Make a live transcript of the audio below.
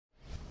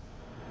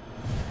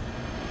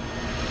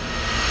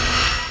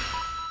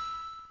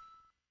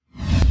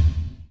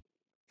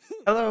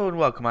Hello and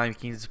welcome, I'm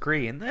King's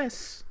Degree, and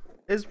this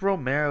is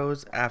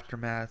Romero's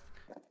Aftermath.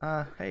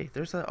 Hey,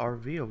 there's an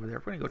RV over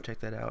there. We're gonna go check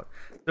that out.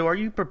 So, are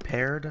you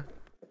prepared to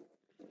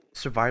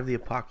survive the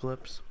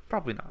apocalypse?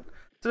 Probably not.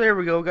 So there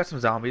we go, we got some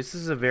zombies.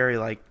 This is a very,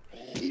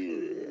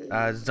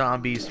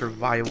 zombie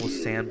survival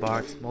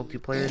sandbox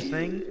multiplayer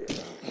thing.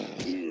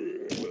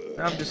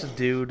 I'm just a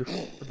dude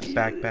with a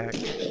backpack.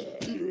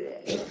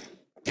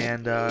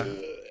 And,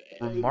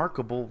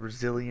 remarkable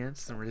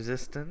resilience and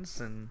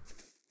resistance and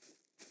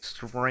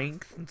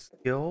strength and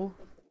skill.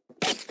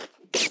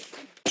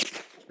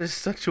 It's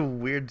such a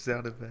weird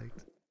sound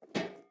effect.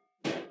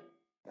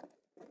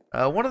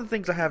 One of the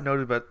things I have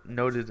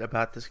noted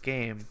about this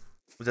game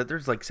was that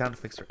there's like sound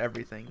effects for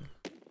everything.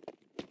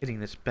 Hitting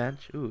this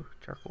bench, ooh,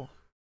 charcoal.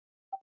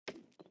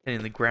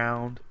 Hitting the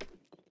ground,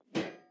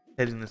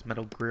 hitting this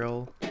metal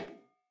grill.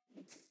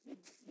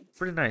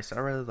 Pretty nice. I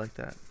really like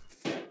that.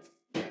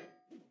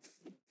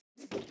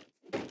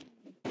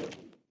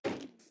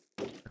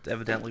 That's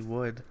evidently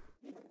wood.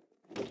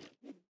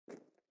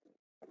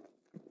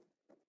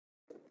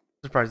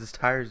 Surprised his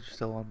tires are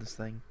still on this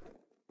thing.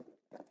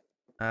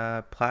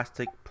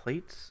 Plastic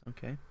plates,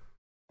 okay.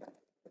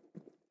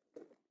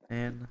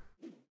 And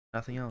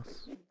nothing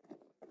else.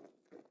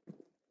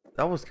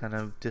 That was kind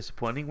of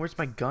disappointing. Where's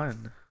my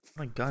gun?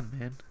 My gun,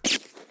 man.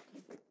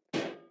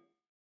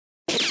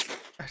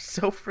 That's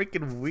so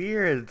freaking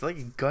weird. It's like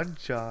a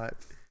gunshot.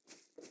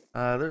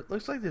 There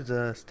looks like there's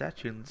a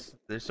statue in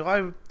there.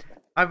 So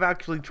I've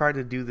actually tried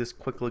to do this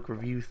quick look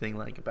review thing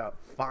like about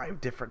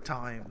 5 different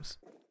times.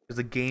 Because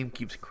the game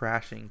keeps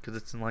crashing because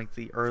it's in like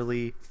the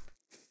early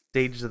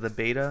stages of the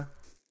beta.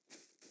 So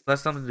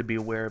that's something to be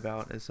aware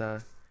about. Is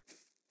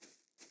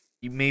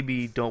you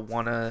maybe don't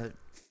want to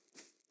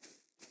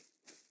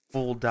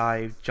full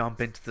dive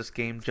jump into this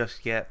game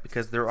just yet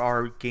because there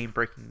are game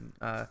breaking.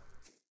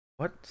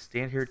 What?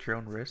 Stand here at your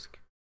own risk.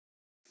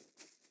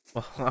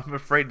 Well, I'm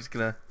afraid it's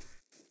gonna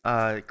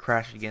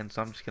crash again,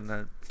 so I'm just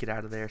gonna get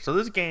out of there. So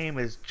this game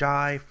is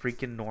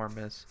freaking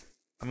enormous.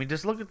 I mean,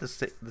 just look at the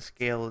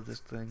scale of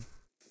this thing.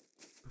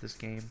 This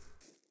game,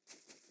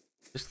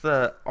 just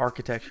the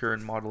architecture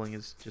and modeling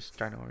is just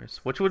ginormous,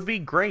 which would be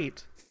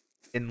great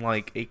in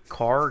like a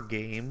car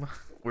game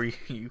where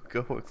you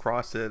go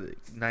across at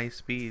nice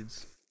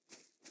speeds,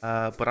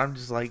 but I'm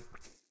just like,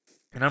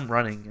 and I'm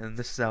running, and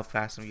this is how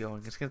fast I'm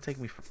going. It's gonna take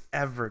me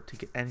forever to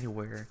get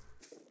anywhere.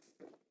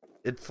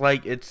 It's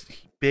like it's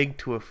big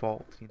to a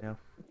fault, you know.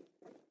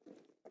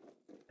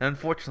 And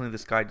unfortunately,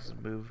 this guy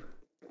doesn't move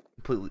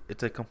completely.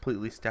 It's a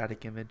completely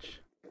static image,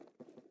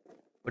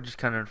 which is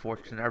kind of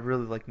unfortunate. I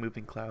really like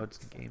moving clouds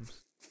in games.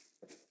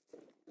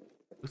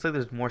 Looks like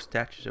there's more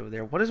statues over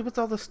there. What is with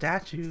all the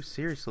statues?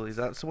 Seriously, is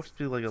that supposed to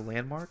be like a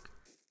landmark?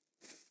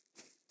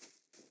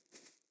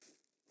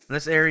 And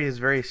this area is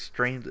very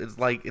strange. It's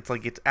like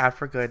it's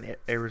Africa and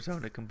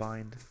Arizona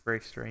combined.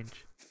 Very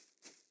strange.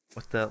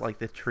 With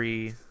the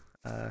tree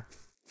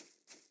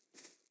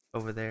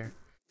over there.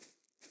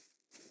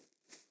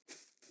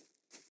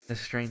 There's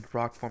strange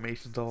rock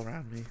formations all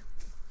around me.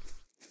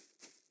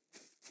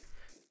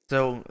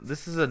 So,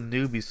 this is a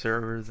newbie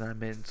server that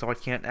I'm in, so I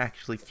can't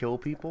actually kill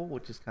people,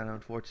 which is kind of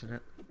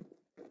unfortunate.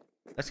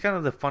 That's kind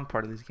of the fun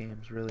part of these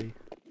games, really.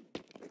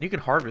 You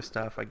can harvest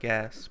stuff, I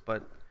guess,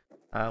 but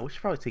we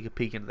should probably take a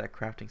peek into that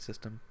crafting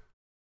system.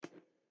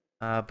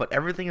 But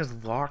everything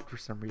is locked for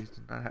some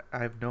reason. I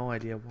have no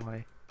idea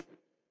why.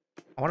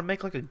 I want to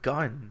make like a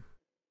gun,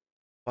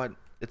 but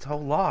it's all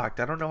locked.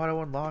 I don't know how to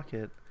unlock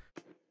it.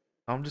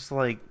 I'm just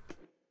like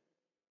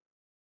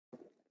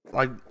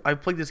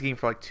I've played this game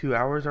for like 2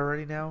 hours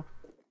already now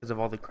because of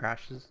all the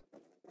crashes,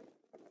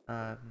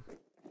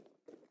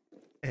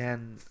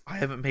 and I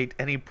haven't made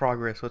any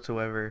progress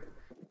whatsoever.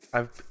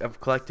 I've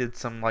collected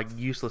some like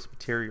useless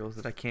materials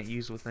that I can't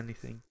use with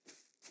anything.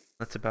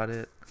 That's about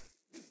it.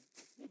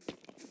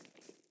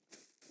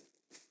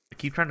 I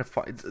keep trying to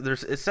find.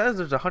 It says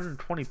there's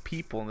 120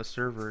 people in the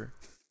server,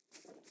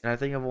 and I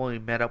think I've only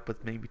met up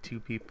with maybe 2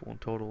 people in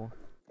total.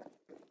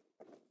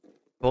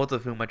 Both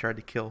of whom I tried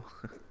to kill.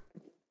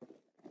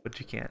 But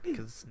you can't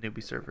because it's a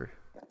newbie server.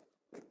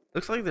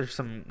 Looks like there's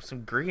some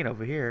green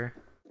over here.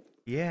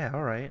 Yeah,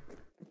 alright.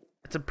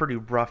 It's a pretty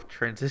rough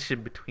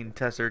transition between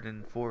desert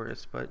and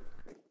forest, but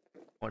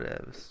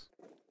whatevs.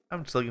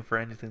 I'm just looking for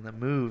anything that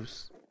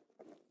moves.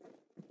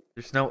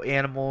 There's no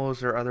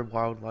animals or other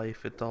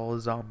wildlife. It's all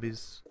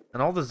zombies.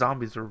 And all the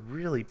zombies are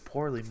really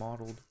poorly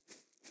modeled.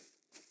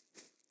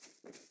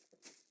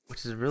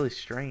 Which is really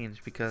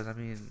strange because, I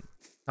mean,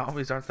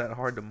 zombies aren't that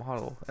hard to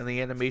model. And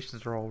the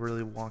animations are all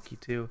really wonky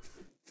too.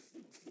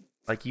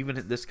 Like,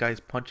 even this guy's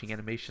punching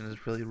animation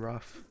is really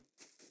rough.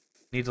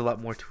 Needs a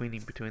lot more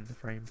tweening between the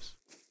frames.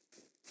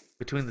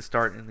 Between the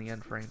start and the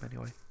end frame,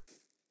 anyway.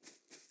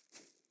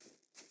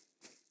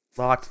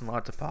 Lots and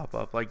lots of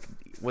pop-up. Like,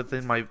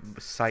 within my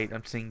sight,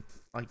 I'm seeing,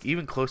 like,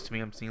 even close to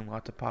me, I'm seeing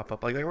lots of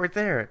pop-up. Like right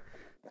there!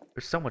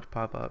 There's so much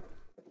pop-up.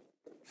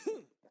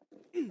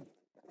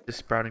 Just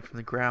sprouting from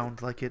the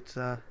ground like it's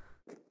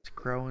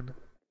growing.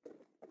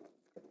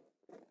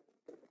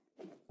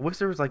 I wish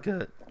there was like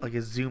a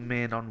zoom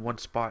in on one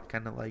spot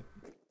kind of like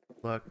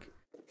look.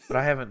 But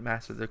I haven't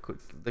mastered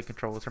the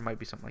controls. There might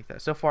be something like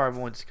that. So far, I've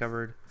only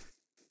discovered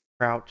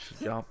crouch,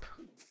 jump,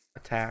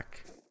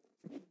 attack.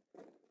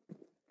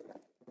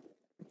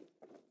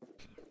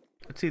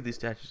 Let's see what these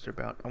statues are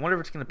about. I wonder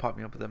if it's going to pop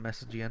me up with a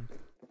message again.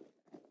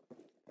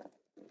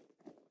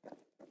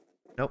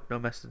 Nope, no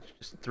message.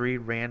 Just 3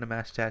 random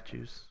ass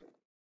statues.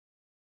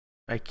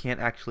 I can't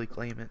actually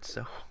claim it,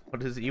 so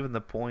what is even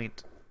the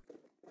point?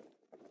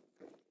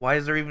 Why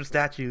is there even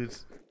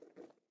statues?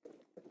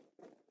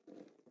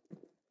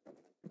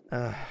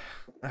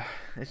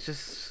 It's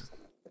just...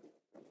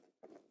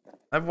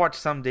 I've watched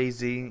some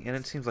DayZ, and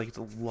it seems like it's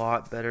a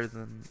lot better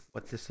than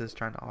what this is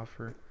trying to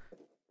offer.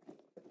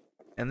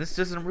 And this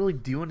doesn't really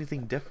do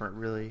anything different,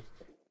 really.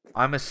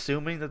 I'm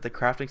assuming that the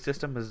crafting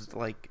system is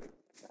like...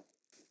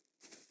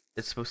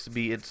 It's supposed to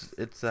be... It's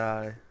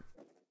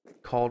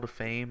call to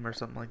fame or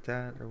something like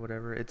that, or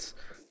whatever.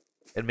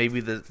 And maybe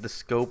the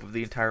scope of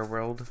the entire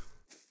world.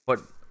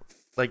 But,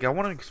 like, I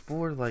want to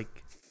explore,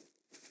 like...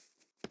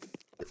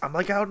 I'm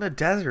like out in a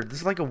desert. This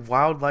is like a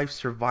wildlife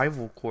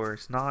survival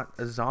course, not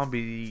a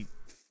zombie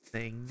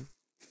thing.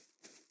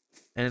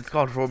 And it's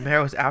called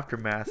Romero's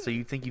Aftermath, so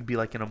you'd think you'd be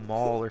like in a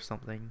mall or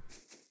something.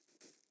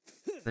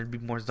 There'd be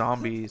more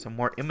zombies, a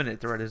more imminent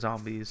threat of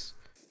zombies.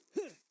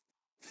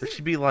 There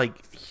should be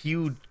like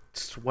huge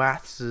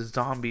swaths of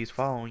zombies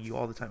following you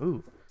all the time.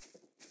 Ooh,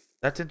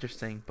 that's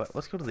interesting, but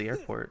let's go to the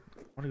airport.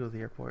 I want to go to the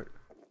airport.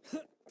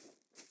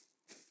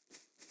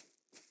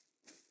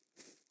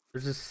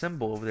 There's a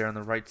symbol over there on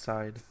the right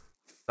side.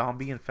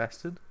 Zombie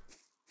infested?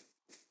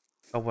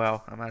 Oh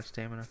wow, I'm out of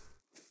stamina.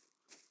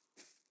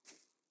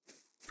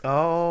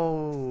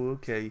 Oh,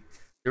 okay.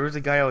 There was a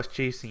guy I was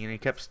chasing and he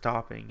kept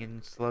stopping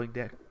and slowing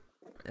down.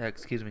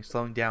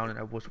 Slowing down, and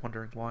I was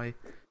wondering why.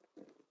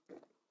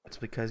 It's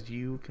because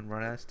you can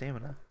run out of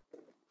stamina.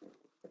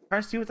 I'm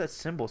trying to see what that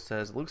symbol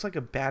says. It looks like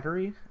a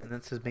battery, and then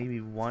it says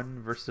maybe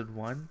 1 versus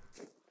 1.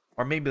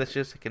 Or maybe that's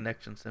just a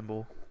connection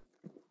symbol.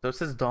 So it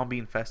says zombie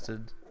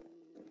infested.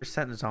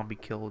 Percent zombie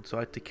killed, so I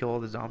have to kill all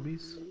the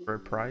zombies for a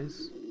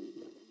prize.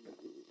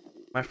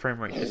 My frame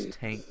rate just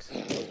tanked.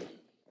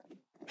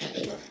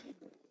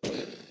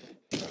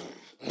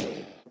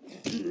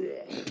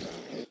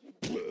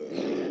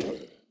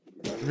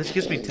 If this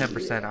gives me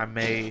 10%, I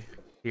may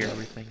hear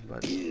everything,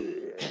 but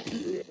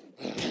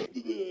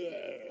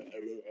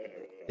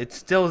it's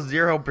still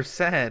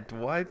 0%.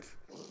 What?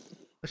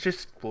 Let's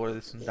just explore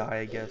this and die,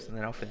 I guess, and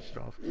then I'll finish it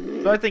off.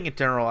 So I think in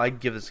general, I'd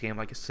give this game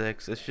like a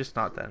 6. It's just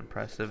not that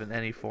impressive in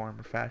any form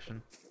or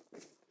fashion.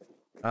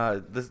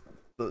 The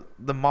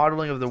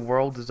modeling of the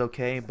world is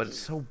okay, but it's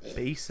so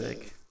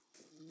basic.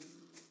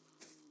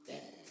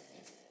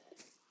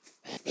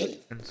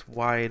 And it's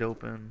wide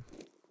open.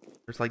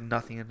 There's like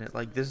nothing in it.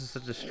 Like, this is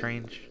such a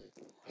strange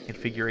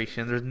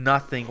configuration. There's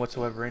nothing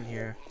whatsoever in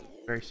here.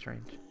 Very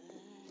strange.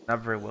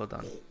 Not very well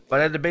done.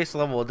 But at the base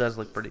level, it does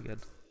look pretty good.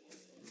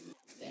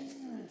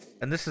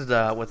 And this is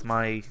with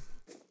my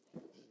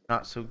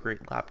not so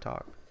great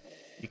laptop.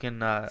 You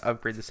can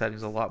upgrade the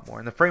settings a lot more.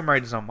 And the frame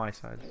rate is on my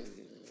side.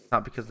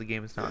 Not because the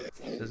game is not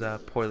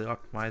poorly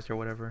optimized or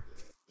whatever.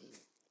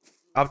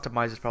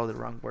 Optimized is probably the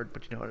wrong word,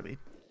 but you know what I mean.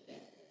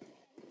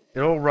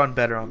 It'll run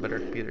better on better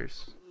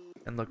computers.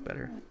 And look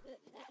better.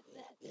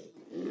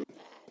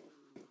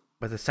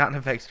 But the sound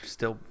effects are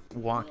still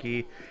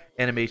wonky.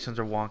 Animations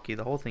are wonky.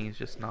 The whole thing is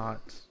just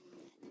not...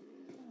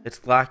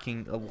 It's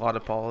lacking a lot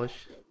of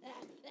polish.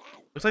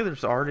 Looks like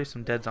there's already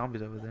some dead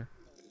zombies over there.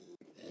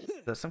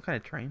 Is that some kind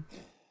of train?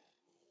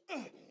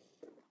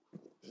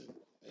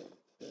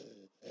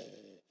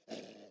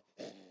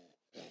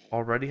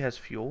 Already has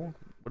fuel?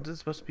 What is it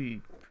supposed to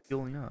be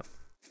fueling up?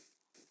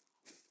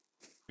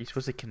 Are you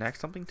supposed to connect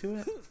something to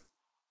it?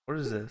 What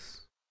is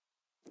this?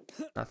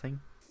 Nothing.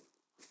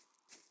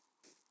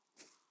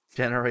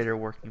 Generator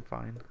working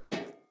fine.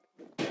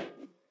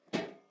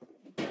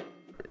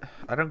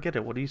 I don't get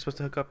it. What are you supposed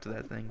to hook up to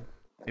that thing?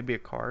 Maybe a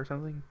car or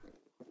something?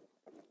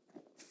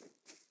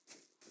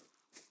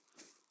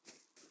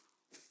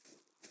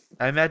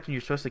 I imagine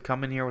you're supposed to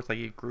come in here with like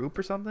a group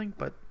or something,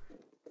 but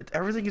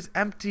everything is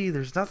empty.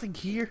 There's nothing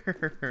here.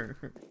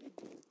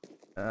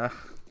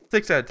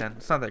 6 out of 10.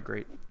 It's not that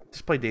great.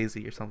 Just play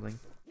DayZ or something.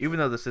 Even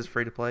though this is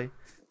free to play,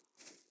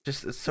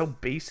 it's so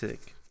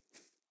basic.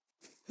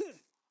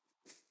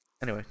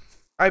 Anyway,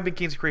 I've been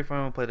Kings of Create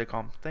from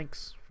PlayDecom.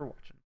 Thanks for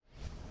watching.